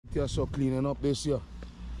here so cleaning up this year.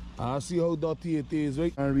 I see how dirty it is,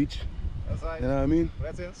 right? And reach. That's right. You know what I mean?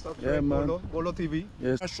 Yeah, man. Golo TV.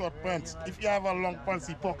 Yes. A short pants. If you have a long pants,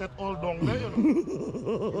 you pocket all down there, you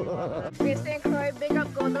know. Mr. Croy, big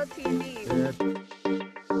up Golo TV. Yeah.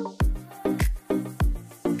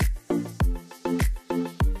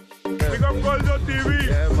 Big up Golo TV.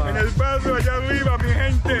 Yeah, man. En el paso allá arriba, mi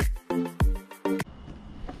gente.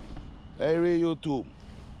 Hey, YouTube.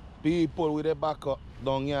 People with their back up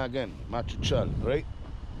down here again. Machuchal, right?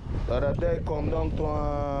 The other day come down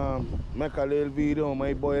to make a little video.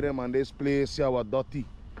 My boy them and this place here was dirty.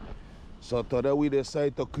 So today we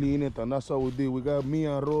decide to clean it, and that's what we did. We got me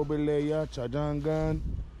and Robin here, Chajangan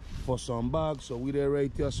for some bags. So we there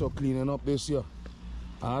right here so cleaning up this year.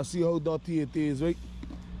 And see how dirty it is, right?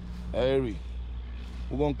 Harry.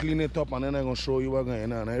 We're gonna clean it up and then I'm gonna show you what's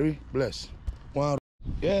going on, Harry. Bless. One.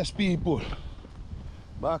 Yes, people.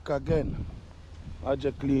 Back again. I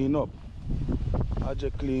just clean up. I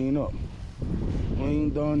just clean up. We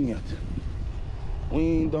ain't done yet. We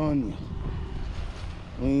ain't done yet.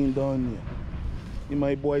 We ain't done yet. You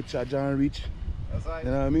my boy Chajan Rich. That's right.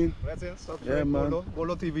 You know what I mean? Present, stop Yeah, man.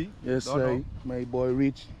 Golo TV. Yes, sir. My boy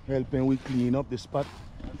Rich helping we clean up the spot.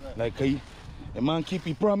 Right. Like the man keep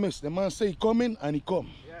his promise. The man say he coming and he come.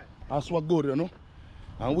 Yeah. That's what good, you know.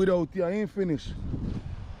 And without here, I ain't finished.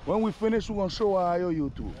 When we finish, we're gonna show how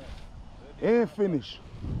you too. Ain't finished.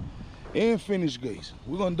 Ain't finished, guys.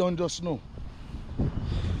 We're gonna done just now.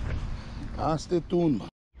 And stay tuned, man.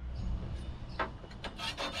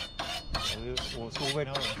 We'll over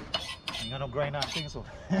now. You got no grind and things, so.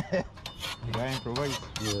 You gotta improvise.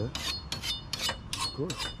 Yeah. Of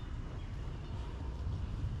course.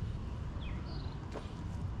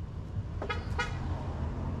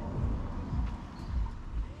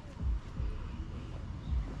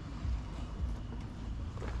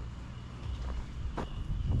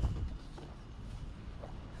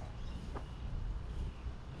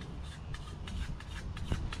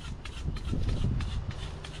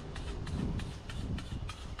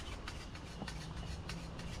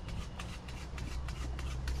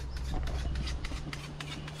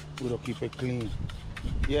 We don't keep it clean.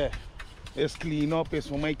 Yeah, it's clean up. It's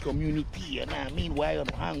for my community. You know what I mean? Why you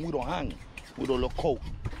don't hang? We don't hang. We don't look out.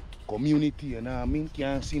 Community, you know what I mean?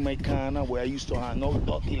 Can't see my corner where I used to hang out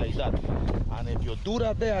dirty like that. And if you do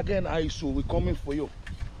that there again, we coming for you.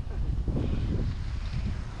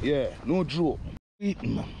 Yeah, no joke.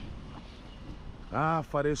 Eating, man.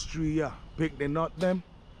 For this tree here, pick the nut them,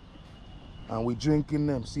 and we drinking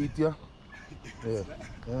them. See it here? Yeah,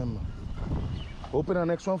 yeah, man. Open the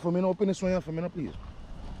next one for me. Open this one here for me, please.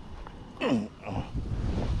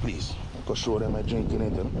 Please, I can show them I drinking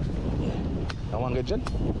it. Yeah. I want to get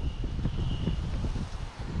jet.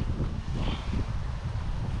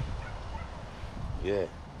 Yeah.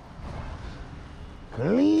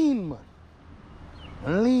 Clean, man.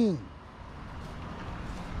 Clean.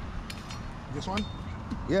 This one?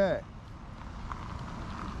 Yeah.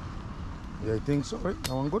 Yeah, I think so, right?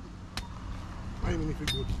 That one good? I mean, if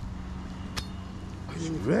it's good.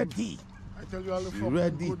 Ready. I tell you all the fucking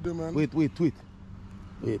Ready. good, man. Wait.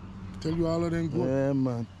 Tell you all of them good. Yeah,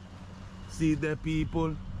 man. See the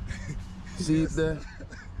people. See the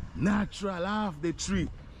natural half the tree.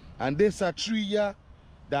 And this a tree here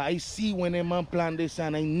that I see when a man plant this,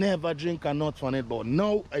 and I never drink a nut from it. But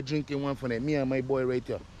now I drinking one from it. Me and my boy right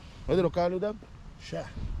here. What do you call it? Sha.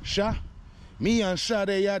 Sha. Me and Sha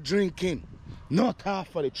they are drinking. Not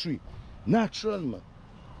half of the tree. Natural, man.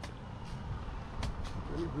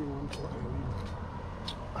 Let me bring one for you.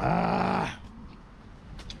 Ah.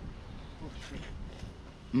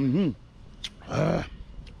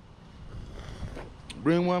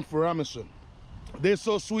 Bring one for Amazon. They're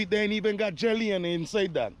so sweet, they ain't even got jelly in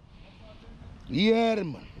inside that. Yeah,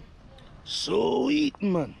 man. Sweet,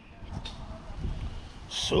 man.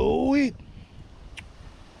 Sweet.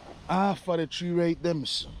 Half of the tree right there,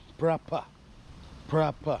 miss. Proper.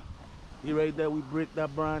 You right there, we break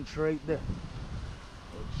that branch right there.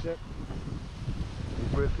 Check.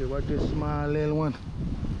 We break it. Watch this small little one.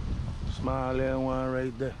 Small little one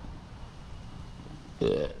right there.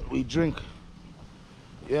 Yeah, we drink.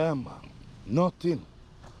 Yeah, man. Nothing.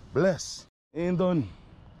 Bless. Ain't done.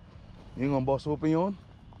 You ain't gonna bust open your own?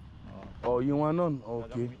 Oh, you want none?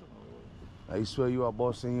 Okay. I swear you are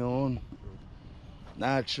bossing your own.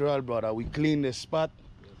 Natural, brother. We clean the spot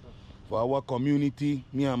for our community,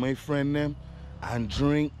 me and my friend them, and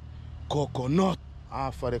drink coconut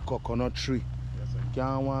off of the coconut tree. Yes, sir.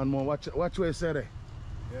 Can't want more. Watch what you say there.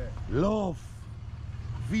 Yeah. Love.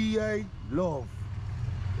 VA love.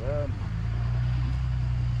 Yeah.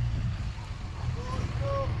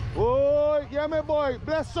 Oh, yeah, my boy.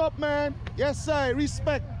 Bless up, man. Yes, sir.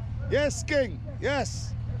 Respect. Yes, King.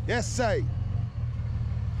 Yes. Yes, sir.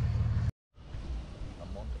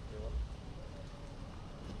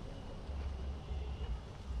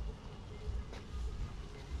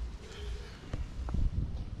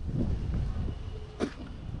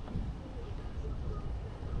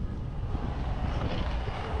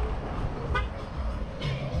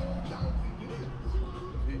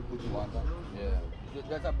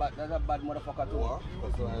 That's a bad motherfucker too.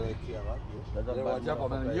 That's a bad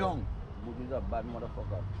motherfucker. Young. Buju's a bad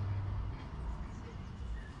motherfucker.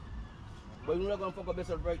 But you're not gonna fuck up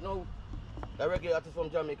yourself right now. The reggae artist from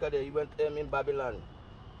Jamaica there, he went in Babylon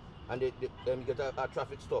and they get a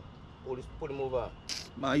traffic stop. Police put him over.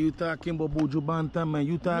 Man, you talking about Buju Banton, man.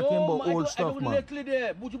 You talking about old stuff, man. Lately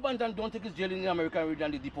there, Buju Banton don't take his jail in the American region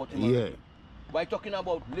and they deport him. Yeah. But I talking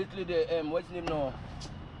about lately there, what's his name now?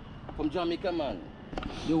 From Jamaica, man.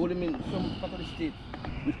 They hold him in some part of the state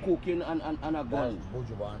with cocaine and a gun.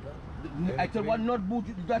 Buju Banton? I tell you, not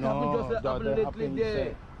Buju. That happened just happened lately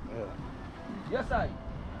there. Yeah. Yes, I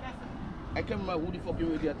can't remember who the fucking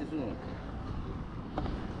radio artist is.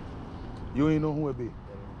 You ain't know who it be?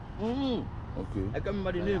 Okay. I can't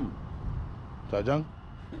remember the name. Tajang?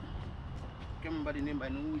 I can't remember the name, but I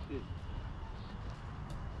know who it is.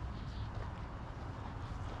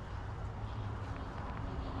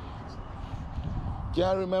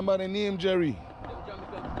 Can't remember the name, Jerry. Them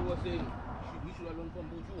Jamaican people were saying he should have learned from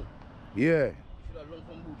Buju. Yeah. He should have learned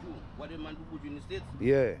from Buju. What the man do Buju in the States?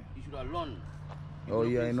 Yeah. He should have learned. Oh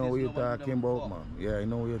yeah, I know what you're talking about, man. Yeah, I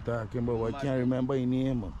know what you're talking about. I can't remember his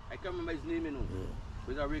name, man. I can't remember his name, you know. Yeah.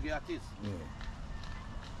 He's a reggae artist.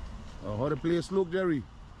 Yeah. How the place look, Jerry?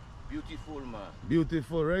 Beautiful, man.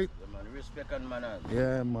 Beautiful, right? Yeah, man. Respect and manners.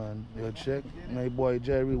 Yeah, man. You check. My boy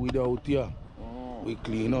Jerry, we out here. We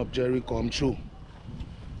clean up. Jerry come through.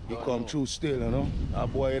 He come through still, you know.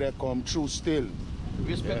 That boy there come through still.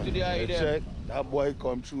 Respect to the You idea. check. That boy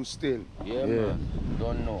come through still. Yeah, man.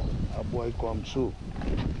 Don't know. That boy come through.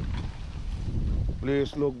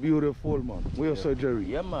 Place look beautiful, man. Where you Jerry?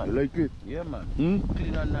 Yeah, man. You like it? Yeah, man. Hmm?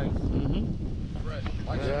 Clean and nice.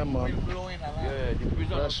 Yeah, man. Yeah, the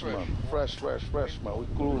prison Fresh, is fresh. man. Fresh, man. We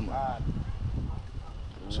cool, man.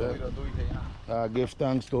 Check. Give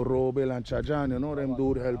thanks to Robel and Chajan, you know. Them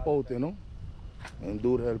dude help out, you know. Them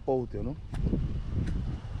dude help out, you know.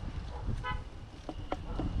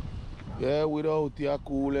 Yeah, without here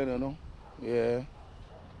cooling, you know. Yeah,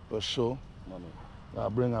 for sure. I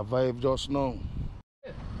bring a vibe just now.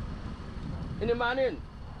 In the morning.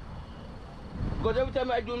 Because every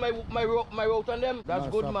time I do my route on them, that's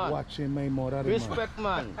good, Stop man. watching my mother, Respect,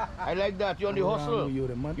 man. I like that. You're on the Wrong hustle. with you,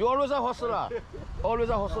 the man. You're always a hustler. Always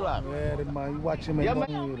a hustler. Yeah, the man. You watching my Yeah,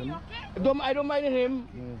 mother, man. you know. I don't mind him.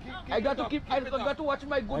 I got to watch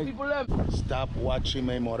my good people them. Stop watching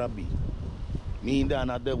my mother be. Me and Dan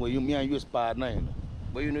are there where me and you is partner, you know.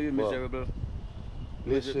 But you know you're miserable.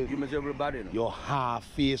 Listen. You're miserable bad, you know. Your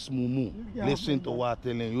half-face mumu. Listen to what I'm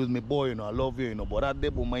telling you. Use me boy, you know. I love you, you know. But that day,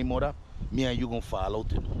 but my mother, me and you gonna fall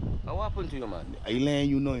out, you know. And what happened to you, man? I learn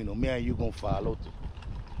you know, me and you gonna fall out.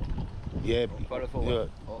 Yeah, B. Fall out for Yeah.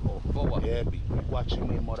 what? For what? Yeah, B. Watching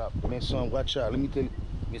my mother. My son, watch out. Let me tell you.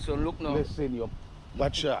 My son, look now. Listen, yo.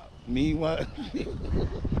 Watch out. Me, what?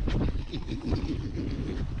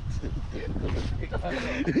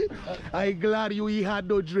 I glad you had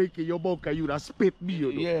no drink in your mouth, you'd have spit me,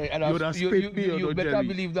 you know. Yeah, and you'd have spit me, you better Jerry.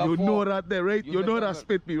 believe that. You know that there, right? You know that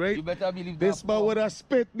spit me, right? You better believe that. This man would have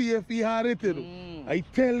spit me if he had it, you know. I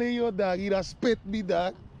telling you, dog, he'd have spit me,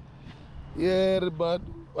 dog. Yeah, but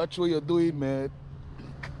watch what you're doing, man.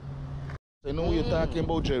 I know what you're talking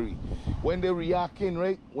about, Jerry. When they're reacting,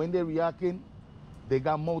 right? When they're reacting, they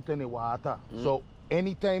got mouth in the water. So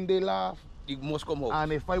anytime they laugh, it must come out.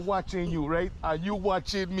 and if I watching you, right, and you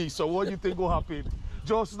watching me, so what do you think will happen?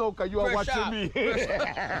 Just now, cause you are watching me.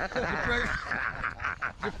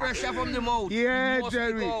 The pressure from the mouth. Yeah, must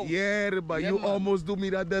Jerry. go. Yeah, but Yeah, you man. almost do me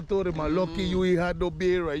that story, man. Lucky you ain't had no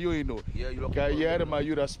beer, right? You know. Yeah, you look. Cause yeah, man,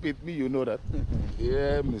 you that spit me, you know that.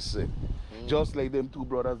 Yeah, me say. Just like them two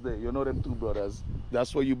brothers there. You know them two brothers.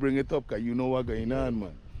 That's why you bring it up, cause you know what going on,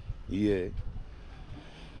 man. Yeah.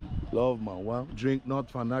 Love, man. Well, drink not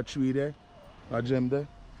from that tree there. That gem there.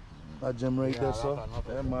 That gem right there, sir.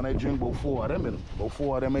 Yeah, man, I drink about 4 of them, you know. About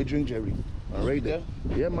 4 of them I drink, Jerry. Right there.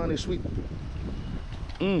 Yeah, man, it's sweet.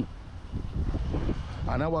 And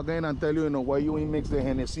I was going and tell you, you know, why you ain't mix the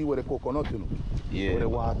Hennessy with the coconut, you know. Yeah. With the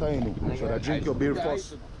water, you know. You should have drink your beer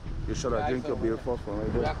first. You should have drink your beer first from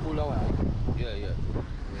right there. That cooler one. Yeah, yeah.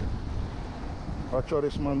 Watch how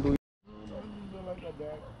this man do.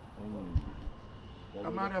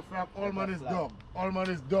 A matter of fact, all man is dog. All man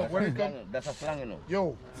is dog. When it comes, That's a slang, you know.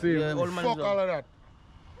 yo, Yeah, all man is fuck dog. all of that.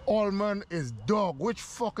 All man is dog. Which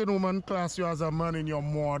fucking woman class you as a man in your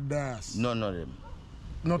mud ass? None of them.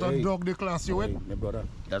 Not Hey. a dog they class you with? Hey, my brother.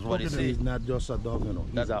 That's what they say. He's not just a dog, you know.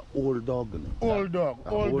 He's an old dog, you know. Old dog. A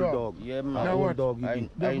Old dog. dog. Yeah, A man. Now old what? dog. I he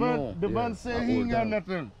The know. man Yeah, say a he old ain't got dog.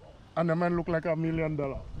 nothing. And the man look like $1 million. be.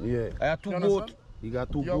 Yeah. I have two You goats. understand? He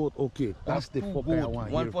got two Yo. goats. Okay. That's the Two fuck I goats.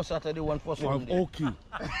 want One here. for Saturday, one for From Sunday. okay.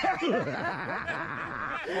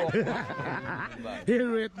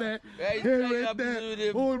 Here it there. Hey, Here you it have to do there.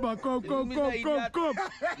 them. Hold man, come.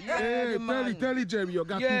 Yeah, Hey, man. tell it, Jeremy. You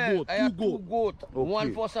got Yeah, two goats. I Two have two goats. goats. One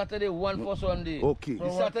Okay. for Saturday, one for Sunday. Okay.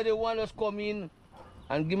 The Saturday one just come in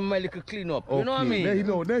and give me my little clean up. You know what I Okay. mean? Let he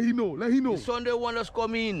know. Let he know. Let he know. The Sunday one just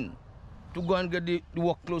come in to go and get the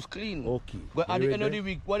work clothes clean. Okay. But at Hear the it end of there. the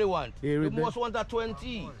week, what they want? Hear They it there. must want a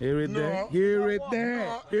 20. Hear it there. No. Hear it there.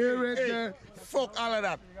 No, Hear it hey, there. fuck all of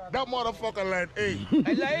that. That motherfucker like, hey,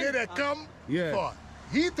 I like did they come Yeah. for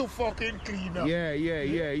he to fucking clean up? Yeah.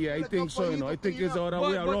 I think so, you know. I think it's the other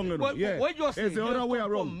way around, you know. Yeah. What you say? It's the other way For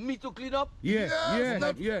around. me to clean up? Yeah. Yes,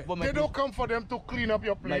 not- Yeah. But my They don't come for them to clean up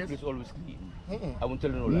your My place. place always clean. I won't tell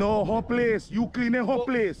you no lie. No, her place. You clean her Oh,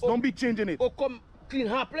 place. oh. Don't be changing it. Oh, come clean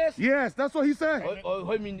her place? Yes, that's what he said. Or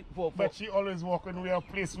how you mean for... But she always walking with a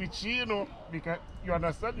place with she, you know, because you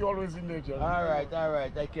understand, you always in nature. All right,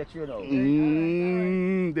 I catch you now.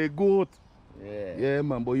 The goat. Yeah. Yeah,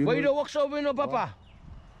 man, but you But you know. don't work so with no papa.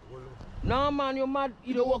 No man, you're mad.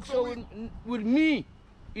 You don't work so with me.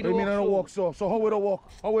 You I mean, I don't so. walk so. So how would I walk?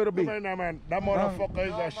 How would it be? Man, that motherfucker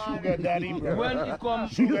is a sugar daddy, bro. When it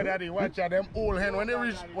comes, Sugar daddy, watch out, them old hen. When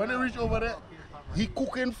they reach over there, he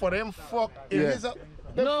cooking for them fuck. Yeah.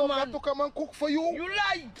 Them No, fuck man. have to come and cook for you. you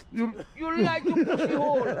lie. You lie to push the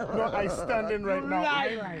hole. No, I standing right You now. lie.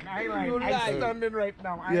 You I lie. standing right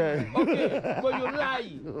now. Yeah. Okay, but you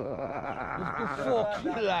lie. You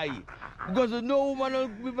fucking lie. Because no woman will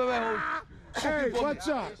be by my house. Hey, watch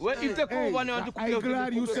out. Well, if they come Hey, over and want to cook I'm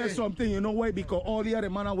glad you said something. You know why? Because all the other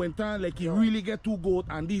man went on like he really get two goat,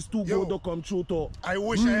 and these two Yo. goat don't come true to. I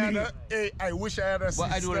wish I had a, hey, I wish I had a sister.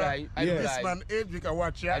 But I don't lie. I don't Yeah. This lie. man age, because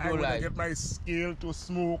watch here, I I don't would lie. get my scale to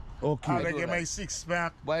smoke. Okay. I I would don't get lie. my six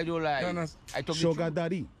pack. But I don't lie. No, no. I talk the Sugar truth.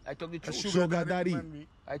 daddy. I talk the truth. Sugar daddy. man,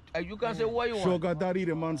 You can say what you want. Sugar daddy,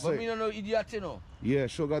 the man But me say. no idiot, you know. Yeah,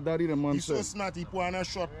 sugar daddy, the man He's so say. smart, he put on a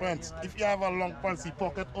short pants. If you have a long pants, he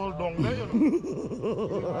pocket all down there, you know.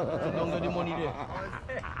 Don't get the money there.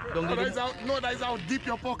 Don't No, get that's the... how deep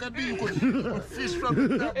your pocket be. You could fish from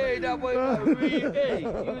the top. Hey, that boy, hey,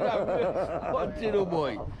 you that what little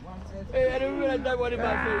boy. Hey, I don't realize that what the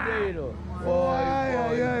man say there, you know.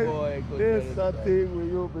 Boy, good This girl. that thing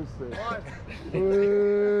with you, be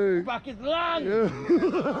say. Pocket long.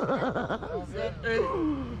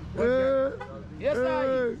 Hey. Yes, I.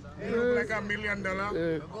 You look like $1 million,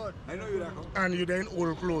 and you then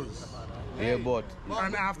old clothes. Yeah, but.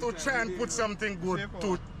 And I have to try and put something good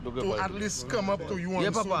to at least come up to you Yeah,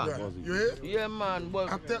 and so Papa. that. You hear? Yeah, man,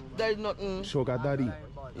 but there is nothing. Sugar daddy.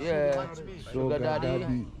 Yeah. Sugar daddy.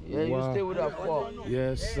 daddy. Yeah, you Wow. stay with that fuck.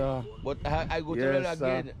 Yes, sir. But I go tell her Yes, sir.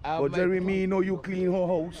 again. I have But my- Jeremy, you know you clean her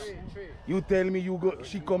house. You tell me you go.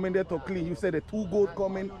 She coming there to clean. You said the two goat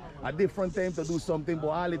coming at different times to do something, but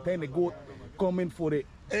all the time the goat coming for the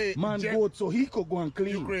Hey, man goat, so he could go and You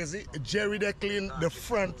clean. crazy? Jerry they clean the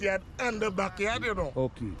front yard and the backyard, you know.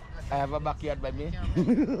 Okay. I have a backyard by me.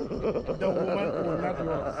 The woman own not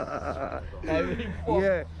yours. I mean, fuck.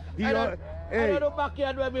 Yeah. He I all- don't hey. have a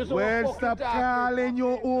backyard by me, so Well, fuck stop you talking. calling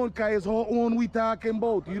your own, cause it's her own we talking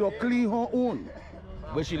about. You don't clean her own.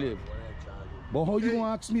 Where she live? But how you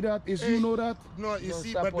gonna ask me that? Is you know that? No, you Don't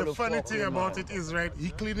see, stop but all the the funny fuck thing with about man. it is, right, he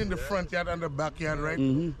cleaning the front yard and the backyard, right?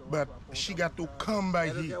 But she got to come by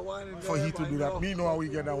here for he to do that. Me know how we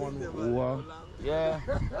get that one. Wow. Yeah,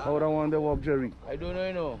 How that one they walk, Jerry? I don't know,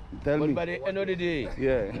 you know. Tell but me. by the end of the day,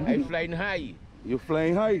 Yeah. I flying high. You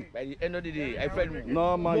flying high? By the end of the day, I fly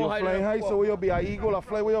No man, you more flying than high, fuck. so where you be? A eagle, a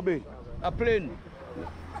fly where you be? A plane.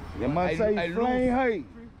 The man I- say I he flying lose. high.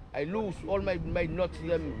 I lose all my nuts,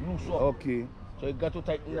 them loose up. Okay. So you got to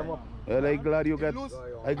tighten them up. Well, I glad you get.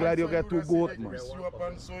 I glad you get two goat, man. Grease you up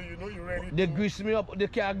and so you know you ready. They grease me up. They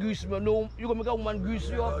can't grease me up. No, you gonna make a woman grease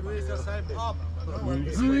you up. You Grease say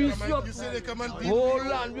you up. you say they come and deal Hold with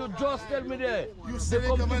you. on, you just tell me there. You say they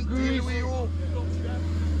come to and deal grease with you. you.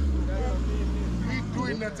 We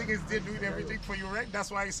doing nothing is they doing everything for you, right? That's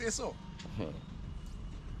why I say so.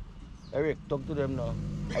 Eric, talk to them now.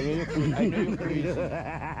 I know you're crazy. I know you're crazy. Talk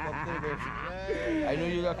to them. I know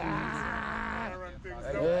you're crazy.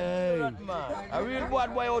 Hey. A real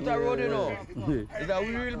bad boy out the road, you know. It's a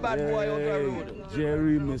real bad boy out the road.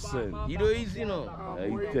 Jerry, me son. You know easy, you know. I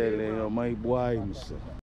tell you, my boy, me son.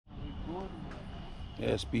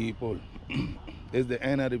 Yes, people. It's the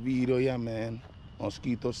end of the video, yeah, man.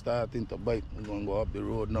 Mosquito starting to bite. We're gonna go up the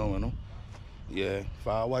road now, you know. Yeah, if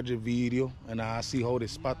I watch the video and I see how the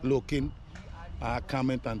spot looking, I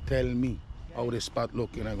comment and tell me how the spot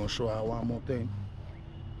looking. I'm gonna show her one more time.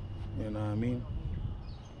 You know what I mean?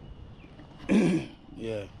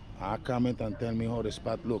 Yeah, I comment and tell me how the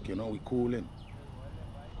spot look, you know, we cooling.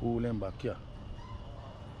 Cooling back here.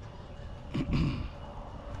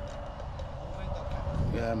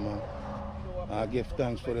 Yeah, man. I give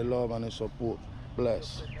thanks for the love and the support.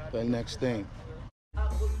 Bless. Till next time.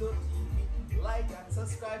 Like and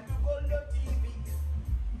subscribe to Goldo TV.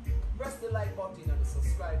 Press the like button and the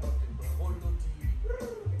subscribe button to Goldo TV.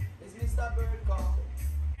 It's Mr. Birdcom.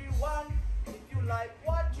 Everyone, if you like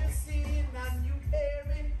what you're seeing and you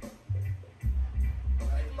hearing,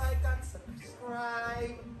 like and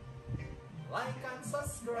subscribe. Like and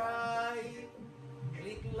subscribe.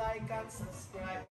 Click like and subscribe.